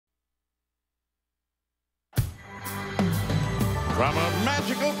From a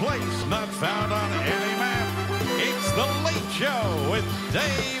magical place not found on any map, it's The Late Show with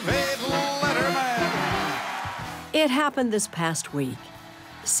David Letterman. It happened this past week.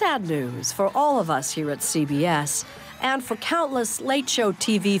 Sad news for all of us here at CBS and for countless Late Show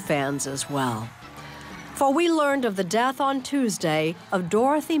TV fans as well. For we learned of the death on Tuesday of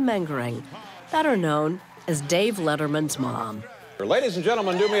Dorothy Mengering, better known as Dave Letterman's mom. Ladies and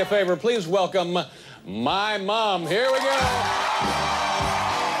gentlemen, do me a favor, please welcome my mom. Here we go.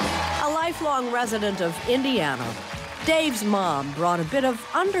 A lifelong resident of Indiana, Dave's mom brought a bit of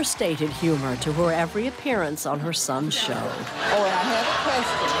understated humor to her every appearance on her son's show. Oh, and I have a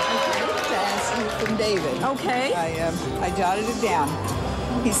question to ask you from David. Okay. I jotted it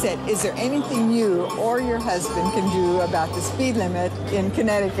down. He said, is there anything you or your husband can do about the speed limit in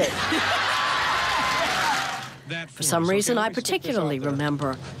Connecticut? For some reason, I particularly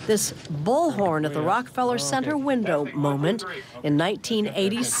remember this bullhorn at the Rockefeller Center window moment in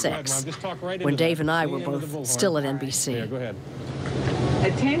 1986, when Dave and I were both still at NBC. Go ahead.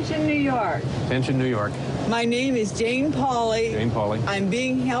 Attention, New York. Attention, New York. My name is Jane Pauley. Jane Pauley. I'm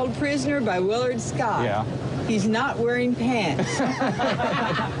being held prisoner by Willard Scott. Yeah. He's not wearing pants.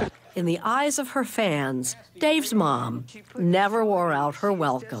 In the eyes of her fans, Dave's mom never wore out her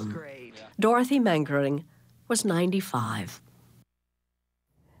welcome. Dorothy Mengering was 95.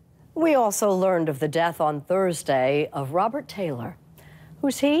 We also learned of the death on Thursday of Robert Taylor.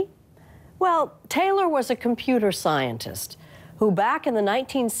 Who's he? Well, Taylor was a computer scientist who back in the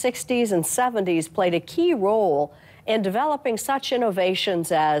 1960s and 70s played a key role in developing such innovations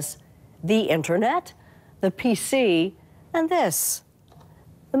as the internet, the PC, and this,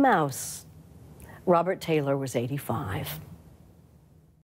 the mouse. Robert Taylor was 85.